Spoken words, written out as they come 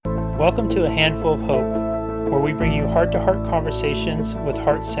Welcome to A Handful of Hope, where we bring you heart-to-heart conversations with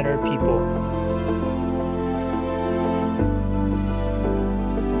heart-centered people.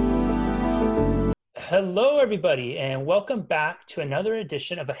 Hello, everybody, and welcome back to another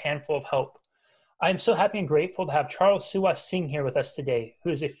edition of A Handful of Hope. I'm so happy and grateful to have Charles Suwas Singh here with us today, who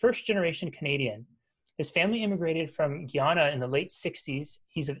is a first-generation Canadian. His family immigrated from Guyana in the late 60s.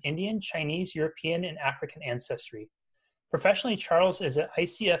 He's of Indian, Chinese, European, and African ancestry. Professionally, Charles is an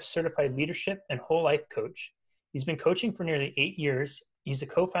ICF certified leadership and whole life coach. He's been coaching for nearly 8 years. He's the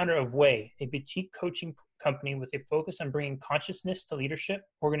co-founder of Way, a boutique coaching company with a focus on bringing consciousness to leadership,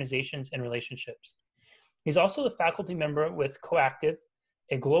 organizations, and relationships. He's also a faculty member with Coactive,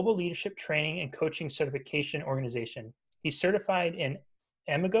 a global leadership training and coaching certification organization. He's certified in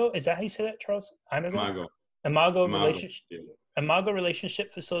Imago. Is that how you say that, Charles? Imago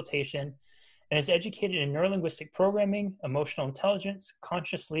relationship facilitation, and is educated in neurolinguistic programming, emotional intelligence,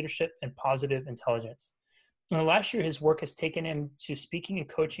 conscious leadership, and positive intelligence. In the last year, his work has taken him to speaking and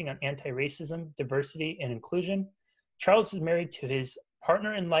coaching on anti-racism, diversity, and inclusion. Charles is married to his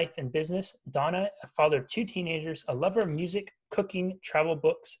partner in life and business, Donna, a father of 2 teenagers, a lover of music, cooking, travel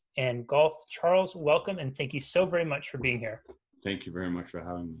books, and golf. Charles, welcome, and thank you so very much for being here. Thank you very much for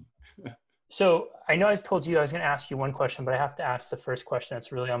having me. So I know I told you I was going to ask you one question, but I have to ask the first question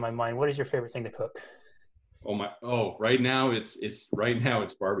that's really on my mind. What is your favorite thing to cook? Right now it's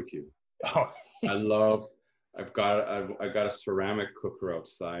barbecue. Oh, I've got a ceramic cooker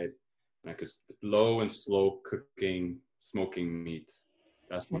outside, and I could low and slow cooking, smoking meat.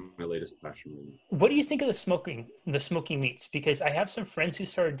 That's my latest passion. Really. What do you think of the smoking meats? Because I have some friends who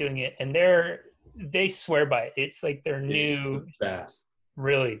started doing it, and they swear by it. It's like they're new. It's the best.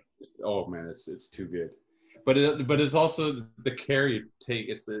 Really? Oh man, it's too good. But it's also the care you take.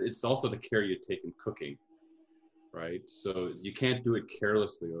 It's also the care you take in cooking, right? So you can't do it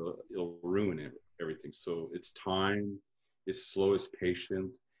carelessly; it'll ruin everything. So it's time, it's slow, it's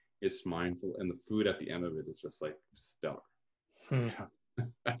patient, it's mindful, and the food at the end of it is just like stellar.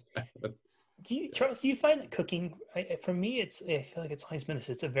 Charles, do you find that cooking? For me, I feel like it's always been this.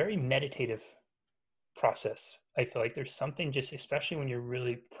 It's a very meditative process. I feel like there's something just, especially when you're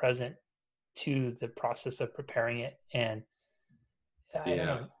really present to the process of preparing it. And I don't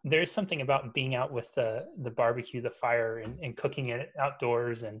know, there's something about being out with the barbecue, the fire, and cooking it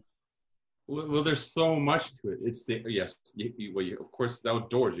outdoors. And well, there's so much to it. It's of course,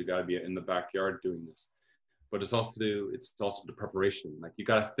 outdoors, you got to be in the backyard doing this, but it's also the preparation. Like you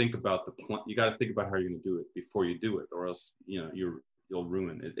got to think about you got to think about how you're going to do it before you do it, or else you'll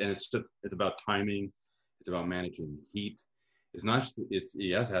ruin it. And it's about timing. It's about managing heat. It's not just,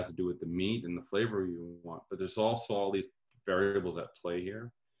 it has to do with the meat and the flavor you want, but there's also all these variables at play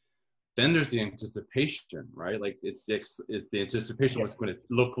here. Then there's the anticipation, right? Like it's the anticipation, what's it going to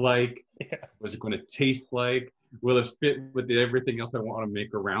look like? What's it going to taste like? Will it fit with everything else I want to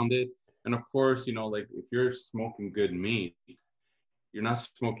make around it? And of course, like if you're smoking good meat, you're not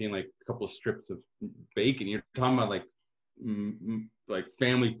smoking like a couple of strips of bacon. You're talking about like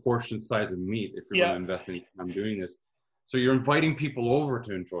family portion size of meat if you're going to invest any time doing this. So you're inviting people over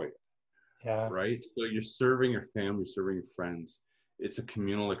to enjoy it. Yeah. Right. So you're serving your family, serving your friends. It's a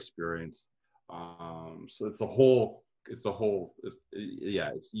communal experience. So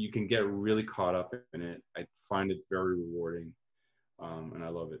you can get really caught up in it. I find it very rewarding. And I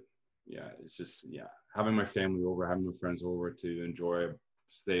love it. Yeah. It's just, having my family over, having my friends over to enjoy,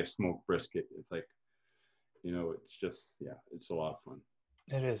 say, a smoked brisket. It's like, it's just, it's a lot of fun.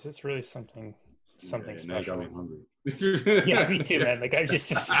 It is. It's really something special. Now you got me hungry. Yeah, me too, man. Like I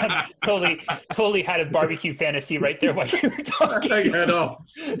just totally had a barbecue fantasy right there while you were talking. I know.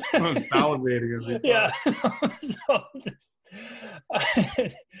 I'm salivating. Yeah.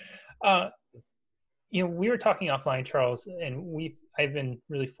 We were talking offline, Charles, and I've been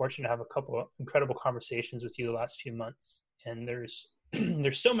really fortunate to have a couple of incredible conversations with you the last few months. And there's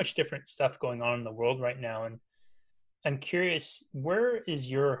so much different stuff going on in the world right now. And I'm curious, where is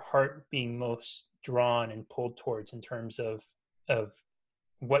your heart being most drawn and pulled towards in terms of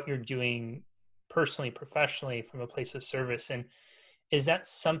what you're doing personally, professionally, from a place of service? And is that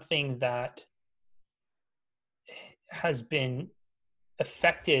something that has been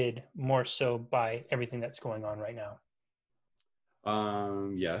affected more so by everything that's going on right now?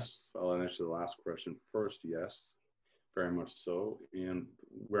 Yes. I'll answer the last question first. Yes, very much so. And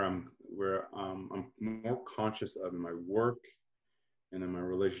where I'm more conscious of in my work and in my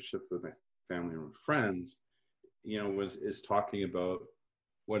relationship with my family and friends, is talking about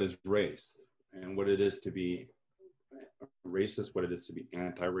what is race and what it is to be racist, what it is to be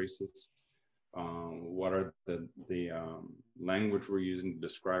anti-racist, What are the language we're using to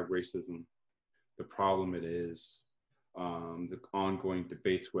describe racism, the problem it is, the ongoing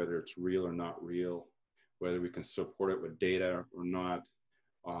debates whether it's real or not real, whether we can support it with data or not.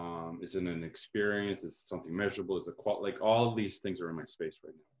 Is it an experience? Is it something measurable? Is it like all of these things are in my space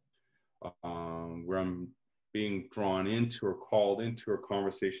right now, where I'm being drawn into or called into or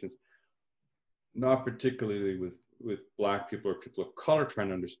conversations, not particularly with Black people or people of color trying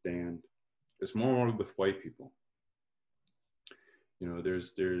to understand. It's more with white people. You know, there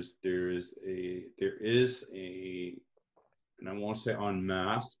is a, and I won't say en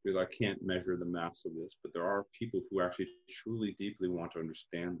masse because I can't measure the mass of this, but there are people who actually truly deeply want to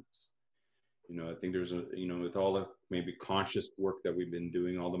understand this. You know, I think there's a, you know, with all the maybe conscious work that we've been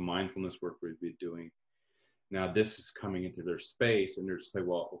doing, all the mindfulness work we've been doing, now this is coming into their space and they're just like,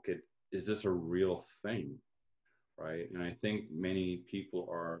 well, okay, is this a real thing? Right. And I think many people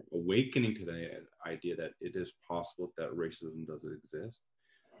are awakening to the idea that it is possible that racism does exist,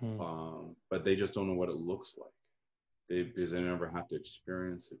 but they just don't know what it looks like. Because they never had to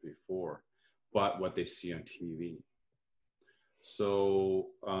experience it before, but what they see on TV. So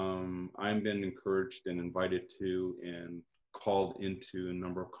I've been encouraged and invited to and called into a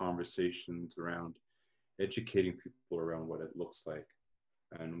number of conversations around educating people around what it looks like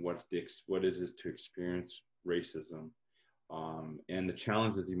and what it is to experience racism, and the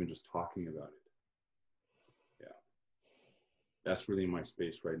challenge is even just talking about it. Yeah, that's really my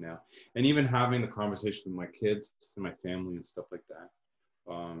space right now, and even having the conversation with my kids and my family and stuff like that.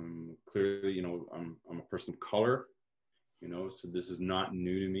 Clearly, you know, I'm a person of color, you know, so this is not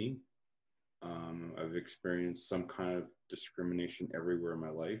new to me. I've experienced some kind of discrimination everywhere in my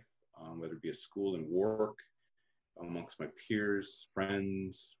life, whether it be at school and work, amongst my peers,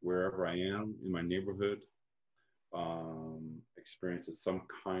 friends, wherever I am in my neighborhood. Experiences some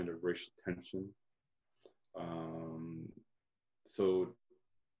kind of racial tension. So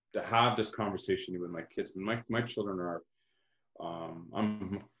to have this conversation with my kids, my children are,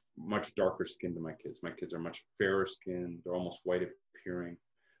 I'm much darker skinned than my kids. My kids are much fairer skinned. They're almost white appearing.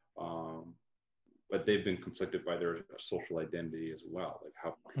 But they've been conflicted by their social identity as well, like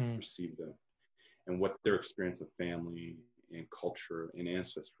how people perceive them and what their experience of family and culture and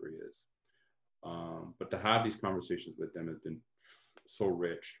ancestry is. But to have these conversations with them has been so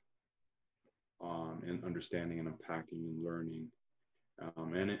rich, in understanding and unpacking and learning,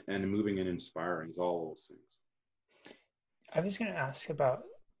 and moving and inspiring is all those things. I was going to ask about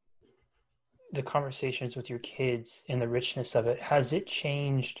the conversations with your kids and the richness of it. Has it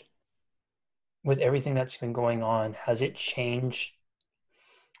changed with everything that's been going on? Has it changed?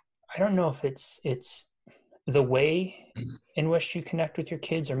 I don't know if it's the way in which you connect with your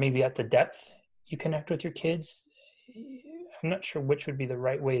kids, or maybe at the depth you connect with your kids. I'm not sure which would be the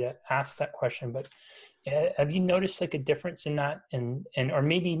right way to ask that question, but have you noticed like a difference in that, and or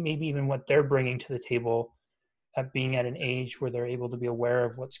maybe even what they're bringing to the table at being at an age where they're able to be aware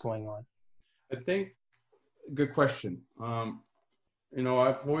of what's going on? I think, good question. You know,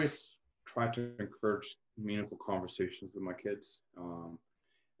 I've always tried to encourage meaningful conversations with my kids,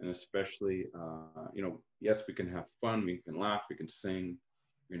 and especially, you know, yes, we can have fun, we can laugh, we can sing,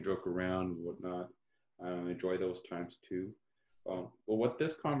 we can joke around and whatnot. I enjoy those times too. But what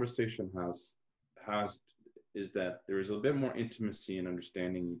this conversation has is that there is a bit more intimacy and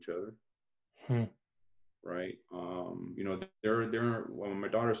understanding each other. Right. You know, well, my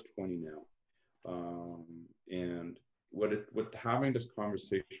daughter's 20 now. And what having this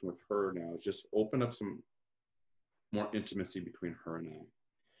conversation with her now is just open up some more intimacy between her and I.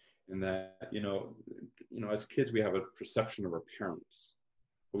 And that, you know, as kids, we have a perception of our parents,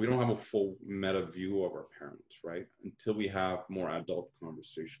 but we don't have a full meta view of our parents, right? Until we have more adult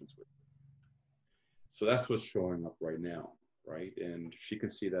conversations with them. So that's what's showing up right now, right? And she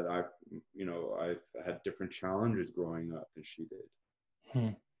can see that I've had different challenges growing up than she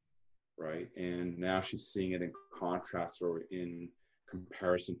did, right? And now she's seeing it in contrast or in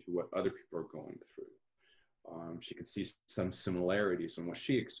comparison to what other people are going through. She can see some similarities in what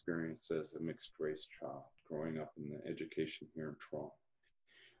she experienced as a mixed race child growing up in the education here in Toronto.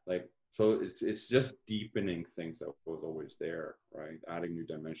 Like, so it's just deepening things that was always there, right? Adding new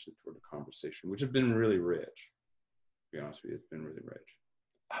dimensions to the conversation, which has been really rich. To be honest with you, it's been really rich.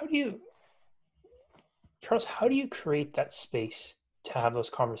 Charles, how do you create that space to have those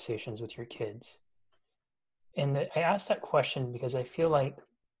conversations with your kids? And I asked that question because I feel like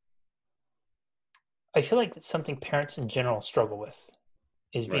it's something parents in general struggle with,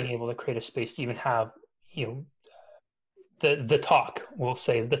 is being able to create a space to even have, you know, the talk, we'll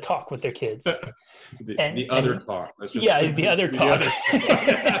say the talk with their kids. The other talk. Yeah, the other talk.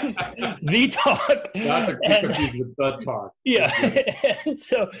 The talk. Not to be confused with the talk. Yeah. And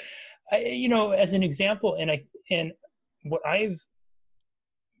so, as an example, and what I've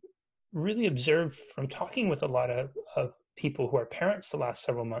really observed from talking with a lot of people who are parents the last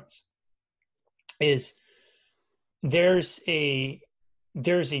several months is there's a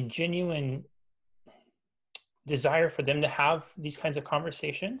genuine desire for them to have these kinds of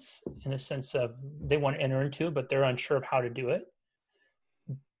conversations, in the sense of they want to enter into it, but they're unsure of how to do it.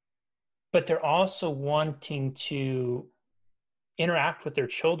 But they're also wanting to interact with their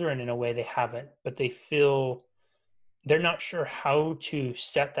children in a way they haven't, but they feel they're not sure how to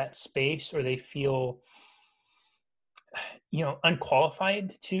set that space, or they feel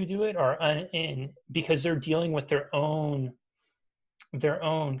unqualified to do it, or because they're dealing with their own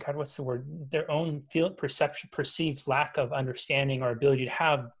God, what's the word? Their own perceived lack of understanding or ability to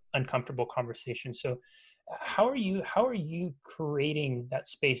have uncomfortable conversations. So how are you creating that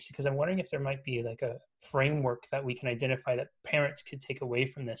space? Because I'm wondering if there might be like a framework that we can identify that parents could take away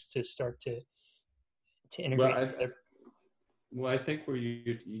from this to start to integrate. I think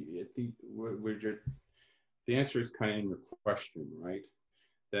the answer is kind of in your question, right?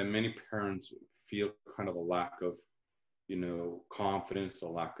 That many parents feel kind of a lack of, confidence, a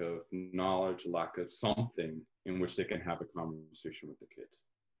lack of knowledge, a lack of something in which they can have a conversation with the kids,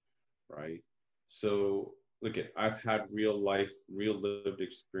 right? So look, I've had real lived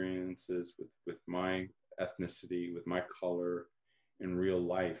experiences with my ethnicity, with my color in real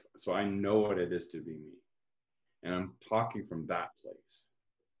life. So I know what it is to be me. And I'm talking from that place,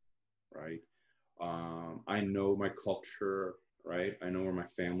 right? I know my culture, right? I know where my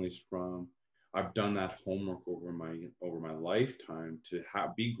family's from. I've done that homework over my lifetime to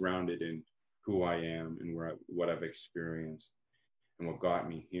be grounded in who I am and what I've experienced and what got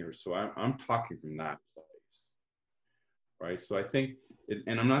me here. So I'm talking from that place, right? So I think,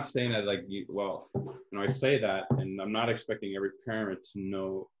 and I'm not saying that I say that, and I'm not expecting every parent to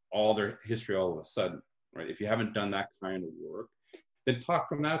know all their history all of a sudden, right? If you haven't done that kind of work, then talk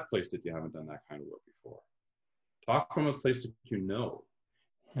from that place if you haven't done that kind of work before. Talk from a place that you know,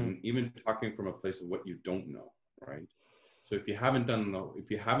 and even talking from a place of what you don't know, right? So if you haven't done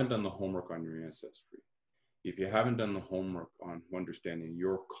the homework on your ancestry, if you haven't done the homework on understanding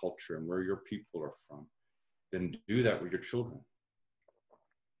your culture and where your people are from, then do that with your children.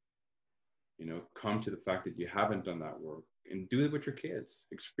 Come to the fact that you haven't done that work and do it with your kids.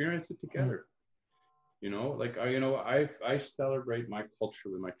 Experience it together. I celebrate my culture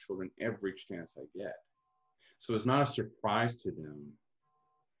with my children every chance I get. So it's not a surprise to them,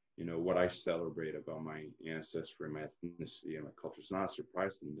 what I celebrate about my ancestry, my ethnicity, and my culture. It's not a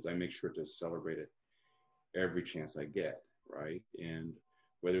surprise to them, because I make sure to celebrate it every chance I get, right? And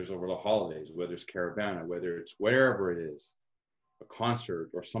whether it's over the holidays, whether it's Caravana, whether it's wherever it is, a concert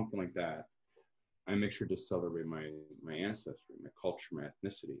or something like that, I make sure to celebrate my ancestry, my culture, my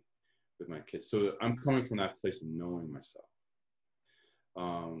ethnicity with my kids. So I'm coming from that place of knowing myself.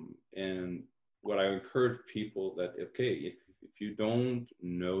 And what I encourage people that, okay, if you don't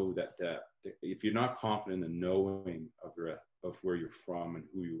know that if you're not confident in knowing of where you're from and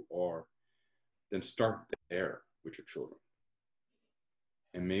who you are, then start there with your children.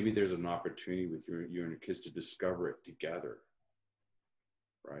 And maybe there's an opportunity with you and your kids to discover it together,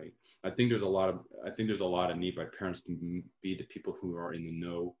 right? I think there's a lot of need by parents to be the people who are in the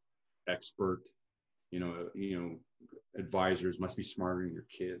know, expert, advisors, must be smarter than your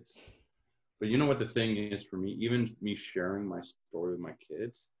kids. But you know what the thing is for me, even me sharing my story with my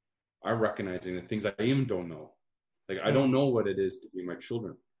kids, I'm recognizing the things I even don't know. Like, I don't know what it is to be my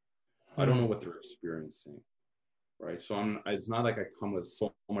children. I don't know what they're experiencing, right? So it's not like I come with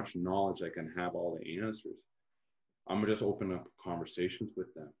so much knowledge I can have all the answers. I'm gonna just open up conversations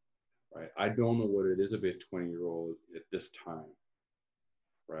with them, right? I don't know what it is to be a 20-year-old at this time,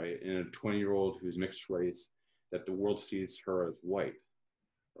 right? And a 20-year-old who's mixed race, that the world sees her as white,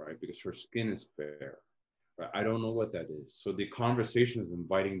 right? Because her skin is fair, right? I don't know what that is. So the conversation is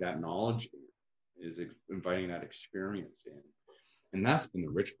inviting that knowledge in, is inviting that experience in. And that's been the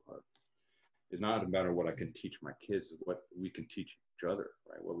rich part. It's not a matter of what I can teach my kids, it's what we can teach each other,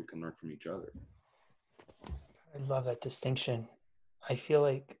 right? What we can learn from each other. I love that distinction. I feel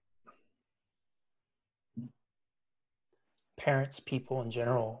like parents, people in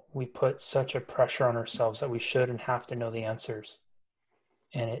general, we put such a pressure on ourselves that we should and have to know the answers.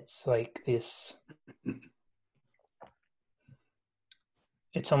 And it's like this,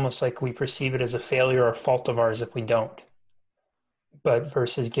 it's almost like we perceive it as a failure or fault of ours if we don't. But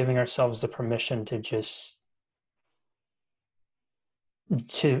versus giving ourselves the permission to just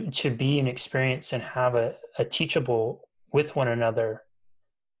to be an experience and have a teachable with one another,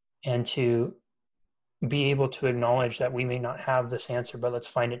 and to be able to acknowledge that we may not have this answer, but let's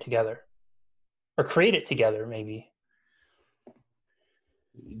find it together or create it together, maybe.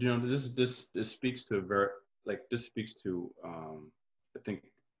 This speaks to I think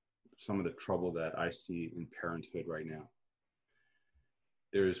some of the trouble that I see in parenthood right now.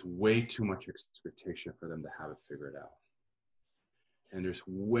 There is way too much expectation for them to have it figured out. And there's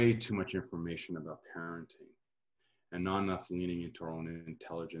way too much information about parenting, and not enough leaning into our own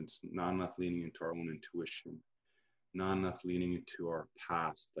intelligence, not enough leaning into our own intuition, not enough leaning into our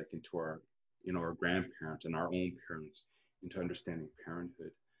past, like into our, our grandparents and our own parents, into understanding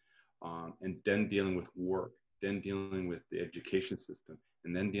parenthood. And then dealing with work, then dealing with the education system,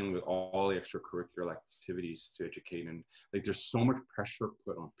 and then dealing with all the extracurricular activities to educate. And like, there's so much pressure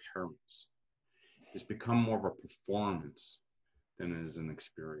put on parents. It's become more of a performance than it is an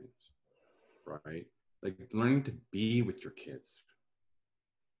experience, right? Like learning to be with your kids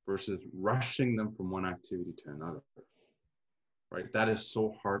versus rushing them from one activity to another, right? That is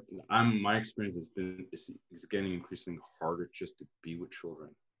so hard. My experience is getting increasingly harder just to be with children,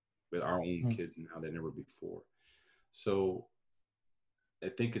 with our own kids now than ever before. So I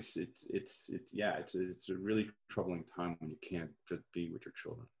think it's a really troubling time when you can't just be with your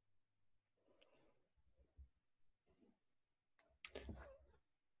children.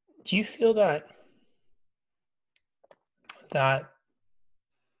 Do you feel that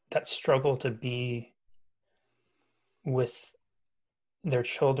struggle to be with their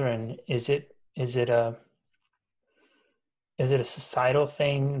children, is it a societal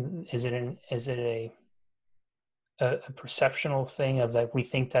thing? Is it a perceptional thing of like, we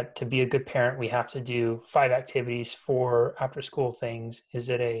think that to be a good parent we have to do 5 activities, 4 after school things? Is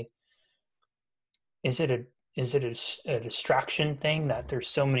it a distraction thing, that there's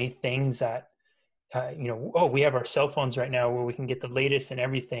so many things that we have our cell phones right now where we can get the latest and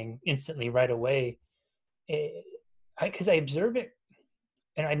everything instantly right away? Because I observe it,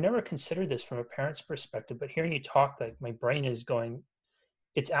 and I never considered this from a parent's perspective, but hearing you talk, like my brain is going,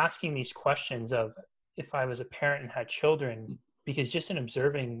 it's asking these questions of, if I was a parent and had children, because just in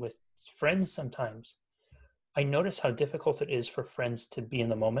observing with friends sometimes, I notice how difficult it is for friends to be in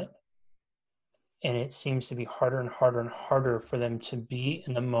the moment. And it seems to be harder and harder and harder for them to be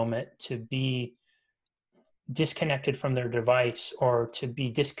in the moment, to be disconnected from their device, or to be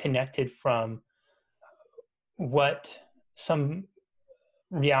disconnected from what some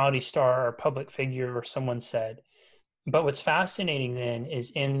reality star or public figure or someone said. But what's fascinating then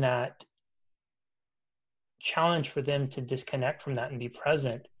is in that challenge for them to disconnect from that and be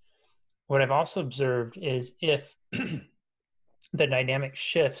present, what I've also observed is if the dynamic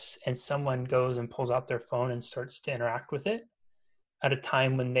shifts and someone goes and pulls out their phone and starts to interact with it at a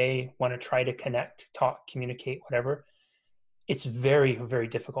time when they want to try to connect, talk, communicate, whatever, it's very, very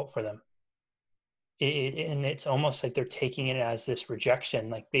difficult for them. And it's almost like they're taking it as this rejection,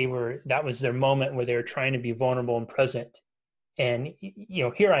 like that was their moment where they were trying to be vulnerable and present. And,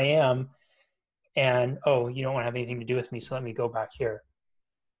 here I am, and, oh, you don't want to have anything to do with me, so let me go back here.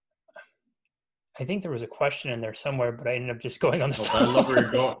 I think there was a question in there somewhere, but I ended up just going on the side. I love where you're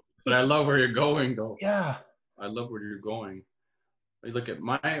going. But I love where you're going, though. Yeah. I love where you're going. I look at and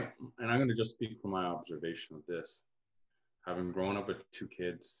I'm going to just speak from my observation of this. Having grown up with 2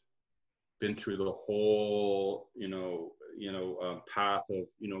 kids, been through the whole, path of,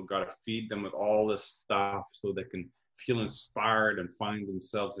 got to feed them with all this stuff so they can feel inspired and find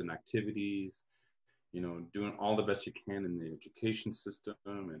themselves in activities, doing all the best you can in the education system,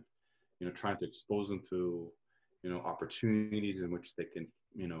 and, trying to expose them to, opportunities in which they can,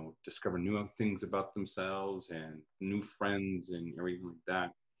 discover new things about themselves and new friends and everything like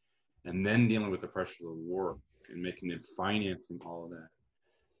that. And then dealing with the pressure of work and making it, financing all of that.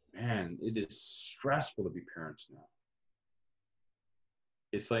 Man, it is stressful to be parents now.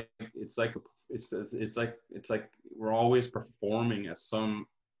 It's like we're always performing as some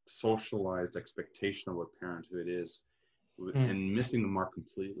socialized expectation of what parenthood is, and missing the mark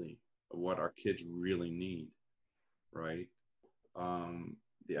completely of what our kids really need, right?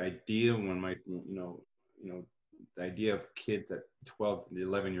 The idea the idea of kids at 12 and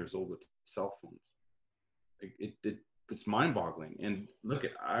 11 years old with cell phones, it's mind-boggling. And look,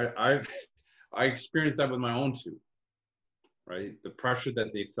 I experienced that with my own 2, right? The pressure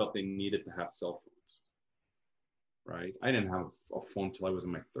that they felt they needed to have cell phones, right? I didn't have a phone till I was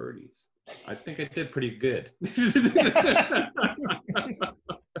in my 30s. I think I did pretty good.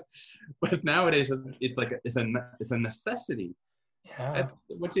 But nowadays, it's a necessity. Yeah.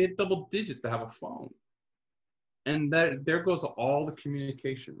 Once you hit double digit to have a phone, And that there goes all the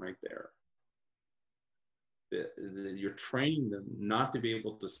communication right there. You're training them not to be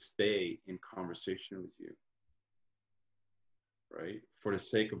able to stay in conversation with you, right? For the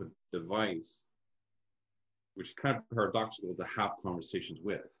sake of a device, which is kind of paradoxical to have conversations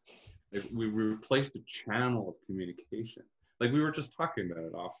with. We replace the channel of communication. Like we were just talking about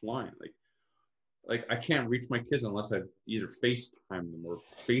it offline. Like I can't reach my kids unless I either FaceTime them or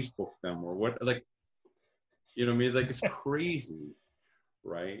Facebook them or what, like, you know what I mean? Like it's crazy,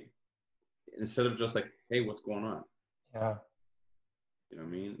 right? Instead of just like, hey, what's going on? Yeah. You know what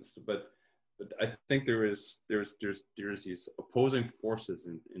I mean? So, but I think there's these opposing forces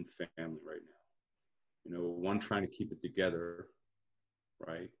in family right now. You know, one trying to keep it together,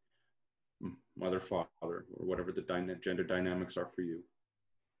 right? Mother, father, or whatever the gender dynamics are for you.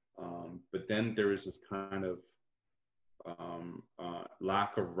 But then there is this kind of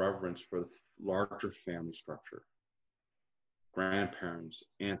lack of reverence for the larger family structure. Grandparents,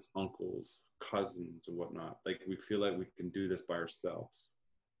 aunts, uncles, cousins, and whatnot. Like we feel like we can do this by ourselves,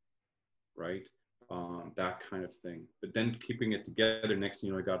 right? That kind of thing. But then keeping it together, next thing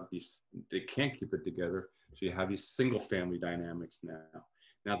you know, I got these, they can't keep it together. So you have these single family dynamics now.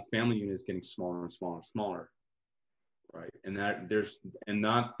 Now the family unit is getting smaller and smaller and smaller, right? And that there's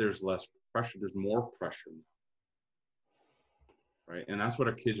less pressure, there's more pressure, right? And that's what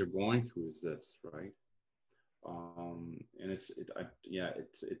our kids are going through is this, right? And I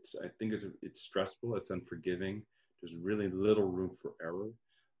think it's stressful, it's unforgiving. There's really little room for error,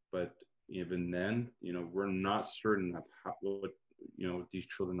 but even then, you know, we're not certain of what, you know, these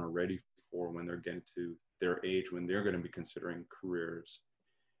children are ready for when they're getting to their age, when they're going to be considering careers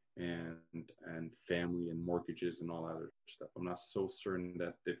and family and mortgages and all that other stuff. I'm not so certain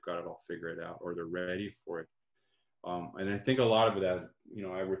that they've got it all figured out or they're ready for it. And I think a lot of it, as you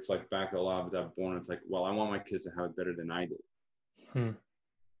know, I reflect back a lot of that born. It's like, well, I want my kids to have it better than I did.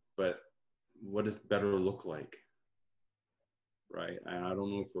 But what does better look like? Right? And I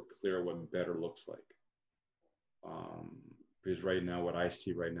don't know if we're clear what better looks like. Because right now, what I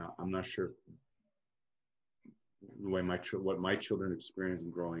see right now, I'm not sure the way what my children experience in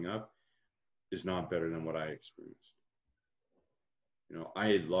growing up is not better than what I experienced. You know,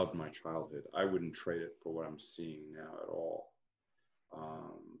 I loved my childhood. I wouldn't trade it for what I'm seeing now at all.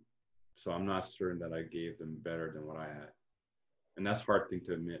 So I'm not certain that I gave them better than what I had. And that's a hard thing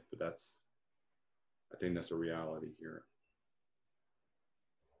to admit, but I think that's a reality here.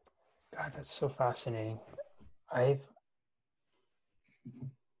 God, that's so fascinating. I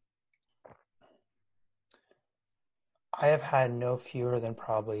have had no fewer than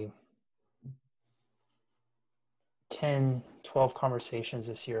probably 10, 12 conversations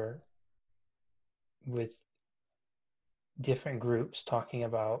this year with different groups talking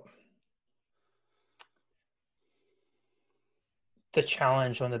about the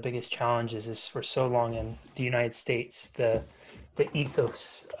challenge. One of the biggest challenges is for so long in the United States, the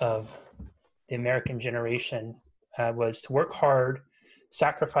ethos of the American generation was to work hard,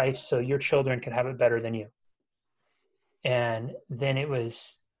 sacrifice so your children could have it better than you. And then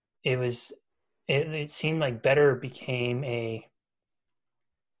it seemed like better became a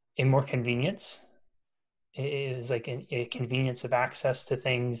more convenience. It was like a convenience of access to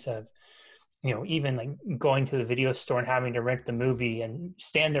things, of, you know, even like going to the video store and having to rent the movie and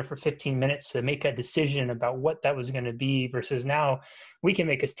stand there for 15 minutes to make a decision about what that was going to be, versus now we can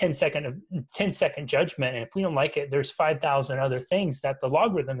make a 10-second judgment. And if we don't like it, there's 5,000 other things that the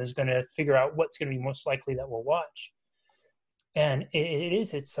logarithm is going to figure out what's going to be most likely that we'll watch. And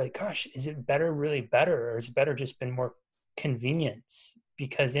it's like, gosh, is it better really better, or is better just been more convenience?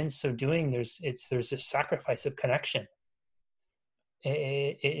 Because in so doing, there's this sacrifice of connection.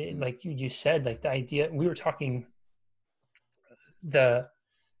 Like you said, like the idea, we were talking, the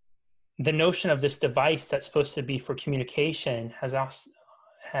notion of this device that's supposed to be for communication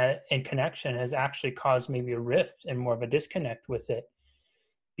and connection has actually caused maybe a rift and more of a disconnect with it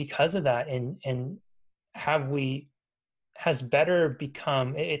because of that. And has better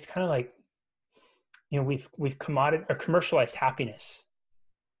become, it's kind of like, you know, we've commercialized happiness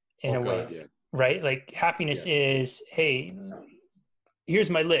in a way, yeah. Right? Like happiness is, hey, here's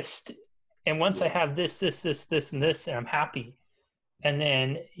my list, and once I have this, and this, and I'm happy. And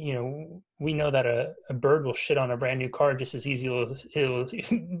then, you know, we know that a bird will shit on a brand new car just as easy as it'll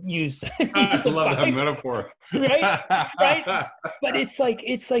use. I love that metaphor. Right. But it's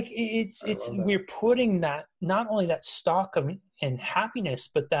we're putting that, not only that stock of in happiness,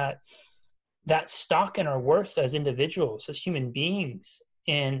 but that stock in our worth as individuals, as human beings,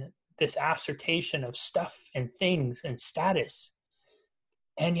 in this assertion of stuff and things and status.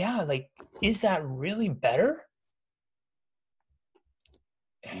 And yeah, like, is that really better?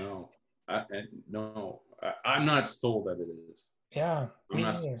 No, I'm not sold that it is. Yeah, I'm me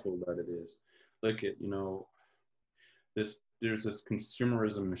not neither. sold that it is. Look at, there's this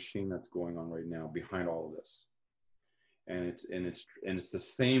consumerism machine that's going on right now behind all of this. And it's the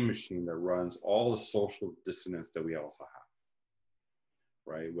same machine that runs all the social dissonance that we also have,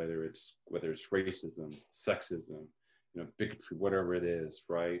 right? Whether it's racism, sexism, bigotry, whatever it is,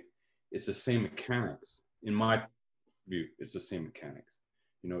 right? It's the same mechanics. In my view, it's the same mechanics.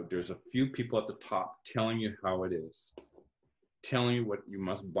 There's a few people at the top telling you how it is, telling you what you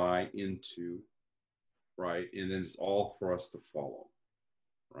must buy into, right? And then it's all for us to follow,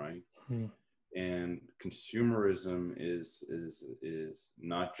 right? Hmm. And consumerism is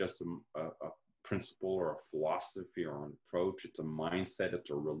not just a principle or a philosophy or an approach. It's a mindset.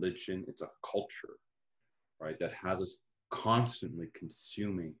 It's a religion. It's a culture, right? That has us constantly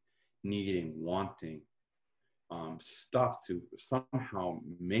consuming, needing, wanting stuff to somehow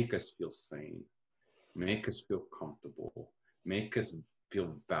make us feel sane, make us feel comfortable, make us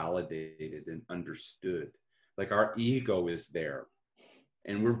feel validated and understood. Like our ego is there,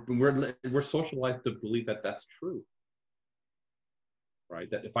 and we're socialized to believe that that's true,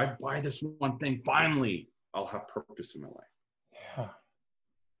 right? That if I buy this one thing, finally I'll have purpose in my life. Yeah.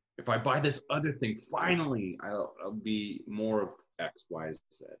 If I buy this other thing, finally I'll be more of X, Y,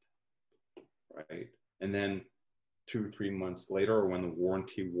 Z, right? And then 2 or 3 months later, or when the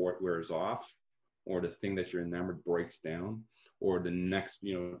warranty wears off, or the thing that you're enamored breaks down, or the next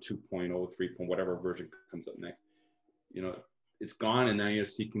 2.0, 3. Whatever version comes up next, it's gone, and now you're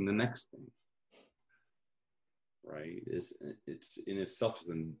seeking the next thing, right? It's in itself is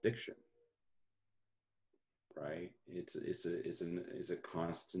an addiction, right? It's a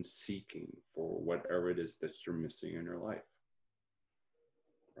constant seeking for whatever it is that you're missing in your life,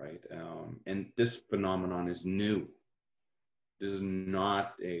 right? And this phenomenon is new. This is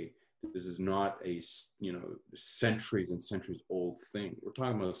not a centuries and centuries old thing. We're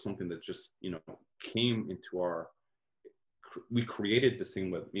talking about something that just came into we created this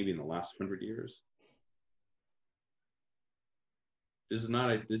thing maybe in the last 100 years. This is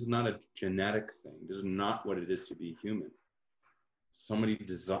not a genetic thing. This is not what it is to be human. Somebody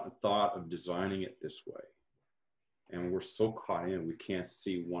thought of designing it this way, and we're so caught in, we can't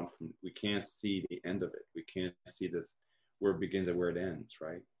see the end of it. We can't see this, where it begins and where it ends,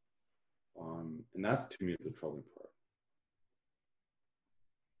 right? And that's, to me, is the troubling part.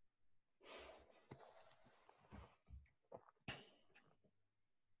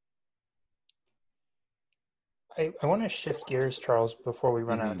 I want to shift gears, Charles, before we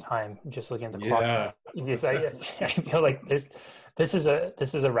run out of time. Just looking at the clock, because I feel like this is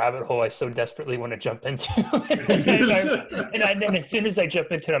a rabbit hole I so desperately want to jump into, and as soon as I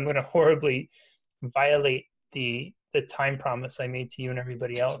jump into it, I'm going to horribly violate the time promise I made to you and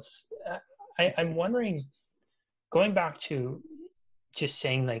everybody else. I'm wondering, going back to just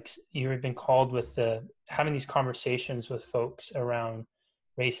saying, like, you've been called with having these conversations with folks around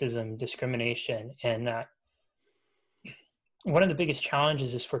racism, discrimination, and that one of the biggest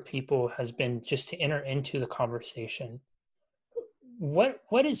challenges is for people has been just to enter into the conversation. What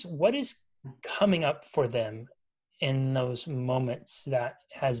is coming up for them in those moments that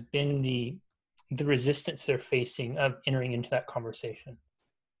has been the resistance they're facing of entering into that conversation?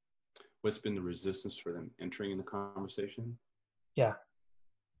 What's been the resistance for them entering in the conversation? Yeah.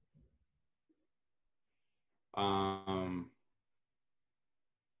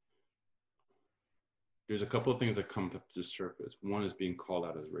 There's a couple of things that come up to the surface. One is being called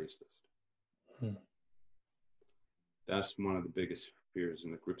out as racist. That's one of the biggest fears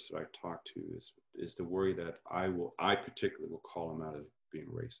in the groups that I talk to is the worry that I particularly will call them out as being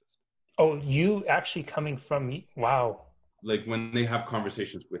racist. Oh, you actually coming from me? Wow. Like when they have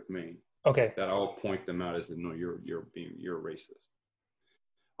conversations with me, okay, that I'll point them out as no, you're racist.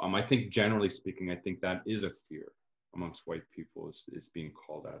 I think generally speaking, I think that is a fear amongst white people is being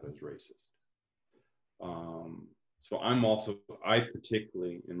called out as racist. So I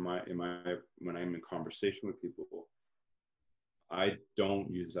particularly when I'm in conversation with people, I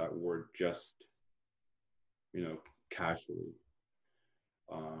don't use that word just, casually.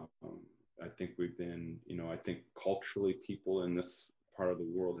 I think I think culturally people in this part of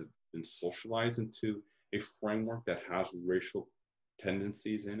the world have been socialized into a framework that has racial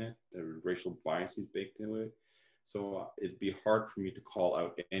tendencies in it, there are racial biases baked into it. So it'd be hard for me to call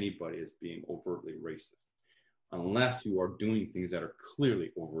out anybody as being overtly racist, unless you are doing things that are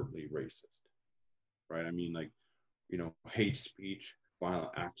clearly overtly racist, right? I mean, like, hate speech,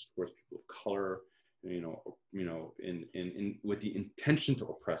 violent acts towards people of color, in with the intention to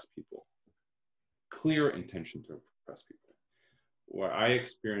oppress people, clear intention to oppress people. what I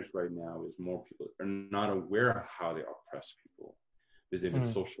experience right now is more people are not aware of how they oppress people because they've been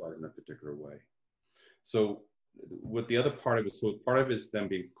socialized in a particular way. So what the other part of it, so part of it is them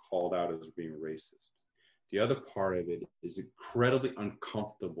being called out as being racist. The other part of it is incredibly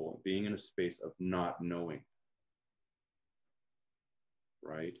uncomfortable being in a space of not knowing,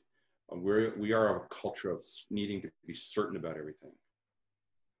 right? We are a culture of needing to be certain about everything,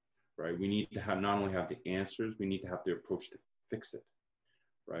 right? We need to have not only have the answers, we need to have the approach to fix it,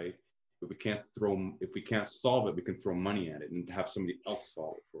 right? If we can't solve it, we can throw money at it and have somebody else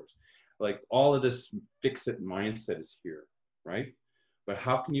solve it for us. Like all of this fix it mindset is here, right? But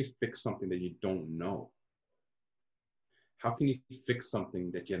how can you fix something that you don't know? How can you fix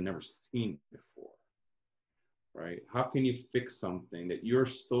something that you've never seen before, right? How can you fix something that you're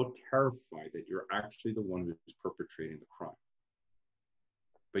so terrified that you're actually the one who's perpetrating the crime,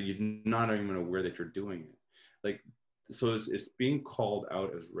 but you're not even aware that you're doing it? Like, so it's being called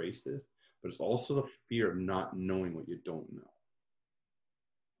out as racist, but it's also the fear of not knowing what you don't know.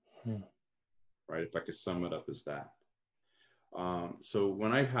 Right? If I could sum it up as that. So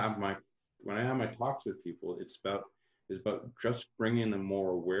when I have my talks with people, it's about just bringing them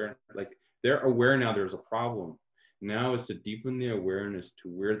more aware. Like they're aware now there's a problem. Now is to deepen the awareness to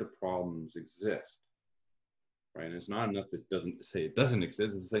where the problems exist. Right? And it's not enough that doesn't say it doesn't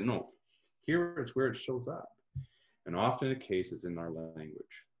exist. It's say no, here is where it shows up. And often the case is in our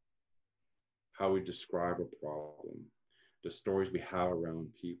language, how we describe a problem, the stories we have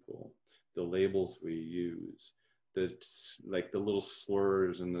around people, the labels we use, the little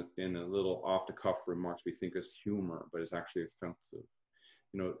slurs and the little off-the-cuff remarks we think is humor, but it's actually offensive.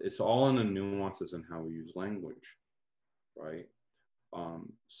 You know, it's all in the nuances in how we use language, right?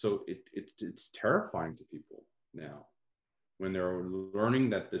 So it's terrifying to people now when they're learning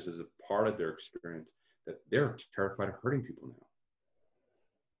that this is a part of their experience, that they're terrified of hurting people now,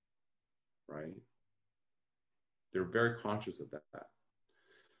 right? They're very conscious of that.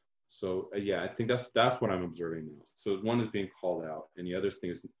 So yeah, I think that's what I'm observing now. So one is being called out, and the other thing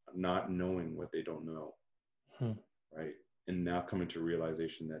is not knowing what they don't know, right? And now coming to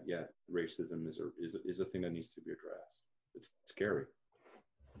realization that yeah, racism is a thing that needs to be addressed. It's scary.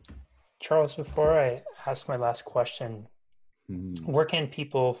 Charles, before I ask my last question, where can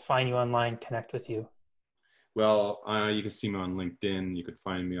people find you online, connect with you? Well, you can see me on LinkedIn. You could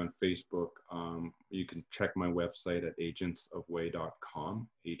find me on Facebook. You can check my website at agentsofway.com,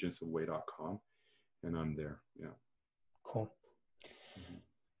 and I'm there. Yeah. Cool.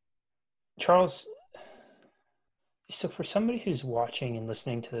 Charles, so for somebody who's watching and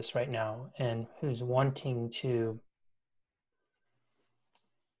listening to this right now and who's wanting to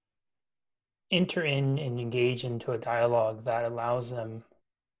enter in and engage into a dialogue that allows them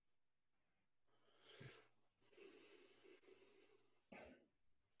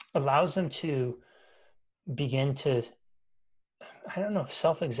to begin to, I don't know if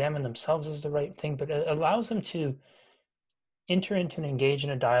self-examine themselves is the right thing, but it allows them to enter into and engage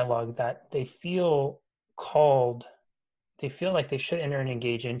in a dialogue that they feel called, they feel like they should enter and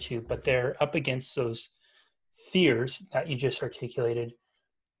engage into, but they're up against those fears that you just articulated.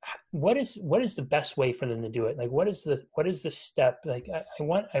 What is the best way for them to do it? Like, what is the step? Like,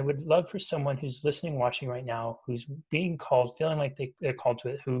 I would love for someone who's listening, watching right now, who's being called, feeling like they're called to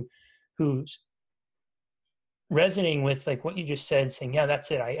it, who's resonating with like what you just said, saying, yeah,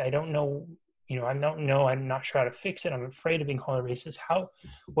 that's it. I don't know, I don't know. I'm not sure how to fix it. I'm afraid of being called a racist.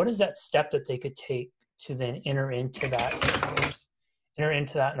 What is that step that they could take to then enter into that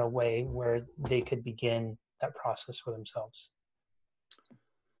in a way where they could begin that process for themselves?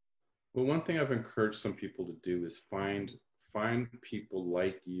 Well, one thing I've encouraged some people to do is find people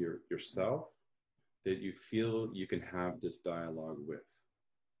like yourself that you feel you can have this dialogue with.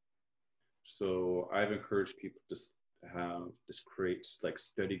 So I've encouraged people to create like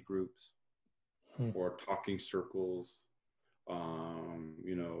study groups or talking circles, and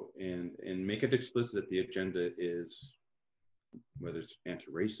make it explicit that the agenda is, whether it's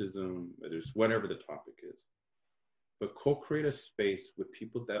anti-racism, whether it's whatever the topic is, but co-create a space with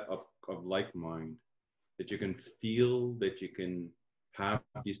people that of like mind, that you can feel that you can have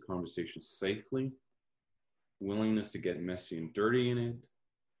these conversations safely, willingness to get messy and dirty in it,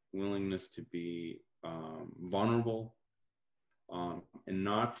 willingness to be vulnerable, and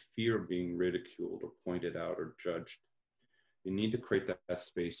not fear being ridiculed or pointed out or judged. You need to create that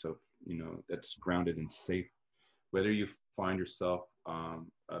space of, that's grounded and safe. Whether you find yourself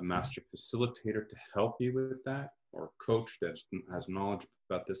a master facilitator to help you with that, or a coach that has knowledge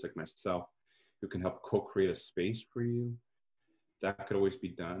about this, like myself, who can help co-create a space for you, that could always be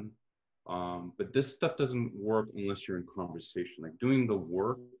done. But this stuff doesn't work unless you're in conversation. Like doing the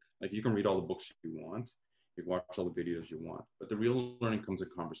work, like you can read all the books you want, you can watch all the videos you want, but the real learning comes in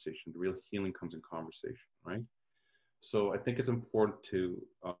conversation. The real healing comes in conversation, right? So I think it's important to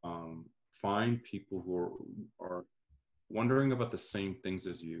find people who are wondering about the same things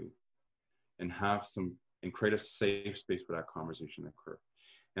as you, and create a safe space for that conversation to occur.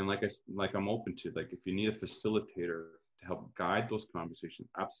 And I'm open to, like, if you need a facilitator to help guide those conversations,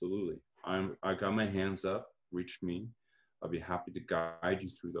 absolutely. I got my hands up, reach me. I'll be happy to guide you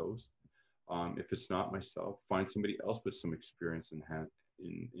through those. If it's not myself, find somebody else with some experience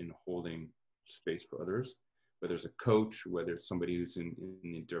in holding space for others, whether it's a coach, whether it's somebody who's in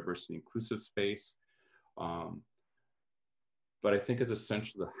the diversity inclusive space. But I think it's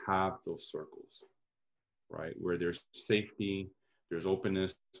essential to have those circles, right? Where there's safety, there's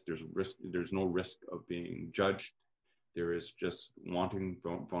openness, there's risk, there's no risk of being judged. There is just wanting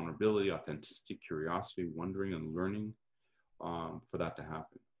vulnerability, authenticity, curiosity, wondering, and learning for that to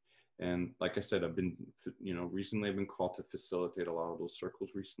happen. And like I said, recently I've been called to facilitate a lot of those circles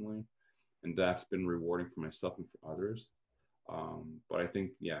recently, and that's been rewarding for myself and for others. But I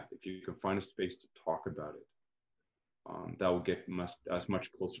think, if you can find a space to talk about it, that will get as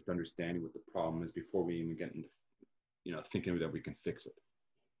much closer to understanding what the problem is before we even get into, thinking that we can fix it.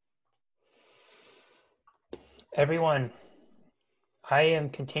 Everyone, I am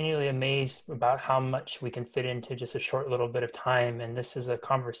continually amazed about how much we can fit into just a short little bit of time. And this is a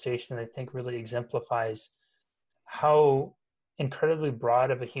conversation that I think really exemplifies how incredibly broad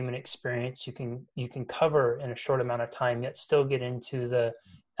of a human experience you can cover in a short amount of time, yet still get into the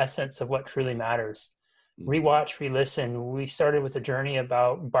essence of what truly matters. Rewatch, re-listen. We started with a journey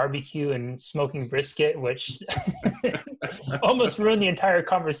about barbecue and smoking brisket, which almost ruined the entire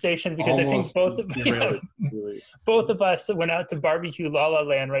conversation, because I think both of us went out to barbecue La La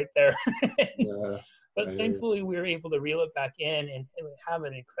Land right there. But thankfully, we were able to reel it back in and have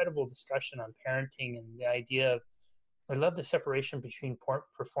an incredible discussion on parenting and the idea of, I love the separation between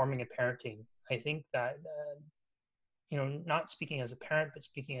performing and parenting. I think that not speaking as a parent, but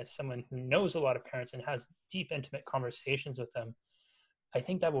speaking as someone who knows a lot of parents and has deep, intimate conversations with them, I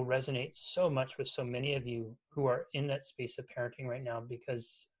think that will resonate so much with so many of you who are in that space of parenting right now,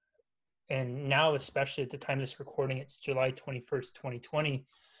 because, and now, especially at the time of this recording, it's July 21st, 2020,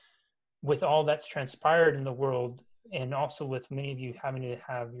 with all that's transpired in the world, and also with many of you having to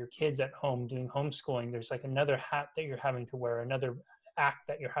have your kids at home doing homeschooling, there's like another hat that you're having to wear, another act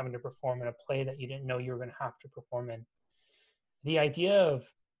that you're having to perform in a play that you didn't know you were going to have to perform in. The idea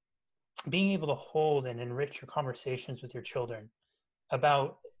of being able to hold and enrich your conversations with your children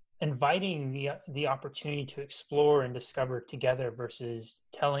about inviting the opportunity to explore and discover together versus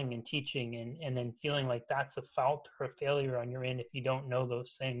telling and teaching and then feeling like that's a fault or a failure on your end if you don't know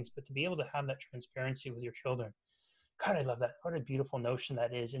those things, but to be able to have that transparency with your children. God, I love that. What a beautiful notion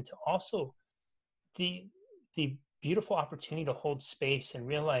that is. And to also the beautiful opportunity to hold space and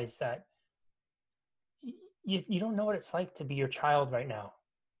realize that you don't know what it's like to be your child right now,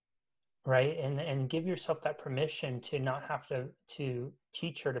 right? And give yourself that permission to not have to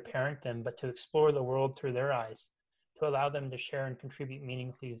teach or to parent them, but to explore the world through their eyes, to allow them to share and contribute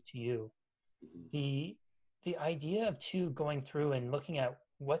meaningfully to you. The idea of going through and looking at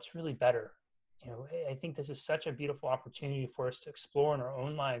what's really better. I think this is such a beautiful opportunity for us to explore in our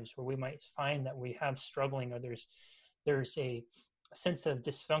own lives, where we might find that we have struggling, or there's a sense of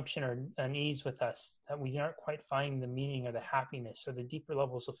dysfunction or unease with us, that we aren't quite finding the meaning or the happiness or the deeper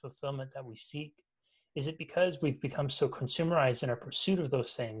levels of fulfillment that we seek. Is it because we've become so consumerized in our pursuit of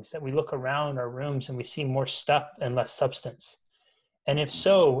those things that we look around our rooms and we see more stuff and less substance? And if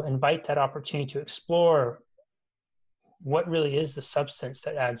so, invite that opportunity to explore what really is the substance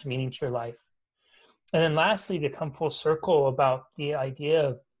that adds meaning to your life. And then lastly, to come full circle about the idea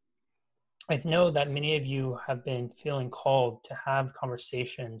of, I know that many of you have been feeling called to have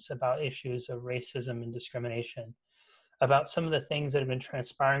conversations about issues of racism and discrimination, about some of the things that have been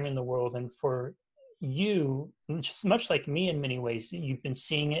transpiring in the world. And for you, just much like me in many ways, you've been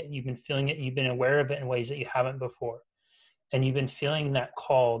seeing it, you've been feeling it, you've been aware of it in ways that you haven't before. And you've been feeling that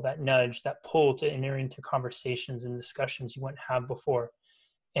call, that nudge, that pull to enter into conversations and discussions you wouldn't have before.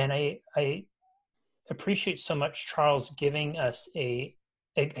 And I appreciate so much Charles giving us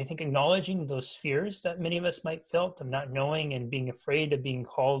I think acknowledging those fears that many of us might felt of not knowing and being afraid of being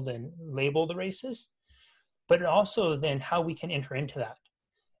called and labeled a racist, but also then how we can enter into that.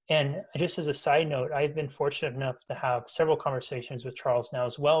 And just as a side note, I've been fortunate enough to have several conversations with Charles now,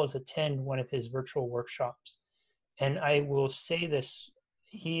 as well as attend one of his virtual workshops. And I will say this,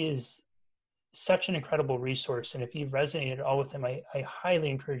 he is such an incredible resource. And if you've resonated at all with him, I highly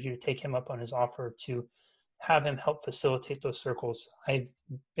encourage you to take him up on his offer to have him help facilitate those circles. I've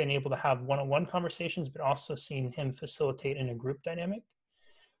been able to have one-on-one conversations, but also seen him facilitate in a group dynamic.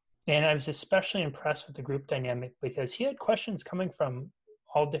 And I was especially impressed with the group dynamic because he had questions coming from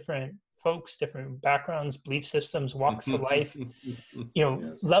all different folks, different backgrounds, belief systems, walks of life,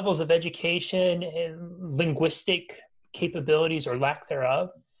 Yes. levels of education, linguistic capabilities or lack thereof.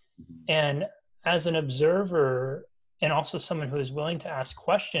 And as an observer and also someone who is willing to ask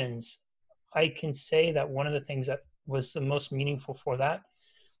questions, I can say that one of the things that was the most meaningful for that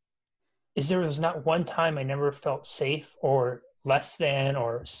is there was not one time I never felt safe or less than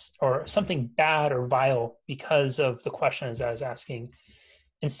or something bad or vile because of the questions I was asking.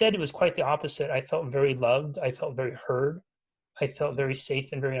 Instead, it was quite the opposite. I felt very loved. I felt very heard. I felt very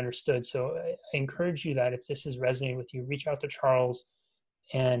safe and very understood. So I encourage you that if this is resonating with you, reach out to Charles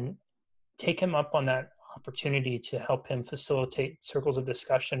and take him up on that opportunity to help him facilitate circles of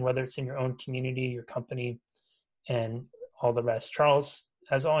discussion, whether it's in your own community, your company, and all the rest. Charles,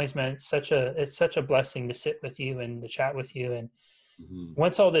 as always, man, it's such a blessing to sit with you and to chat with you. And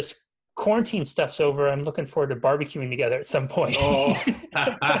once all this quarantine stuff's over, I'm looking forward to barbecuing together at some point. Oh,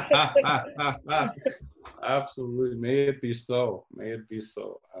 absolutely. May it be so. May it be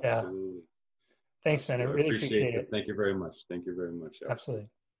so. Absolutely. Yeah. Thanks, man. I really appreciate it. Thank you very much. Thank you very much. Absolutely.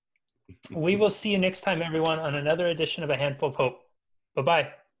 We will see you next time, everyone, on another edition of A Handful of Hope.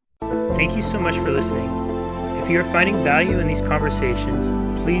 Bye-bye. Thank you so much for listening. If you are finding value in these conversations,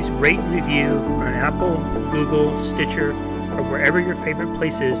 please rate and review on Apple, Google, Stitcher, or wherever your favorite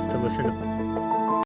place is to listen to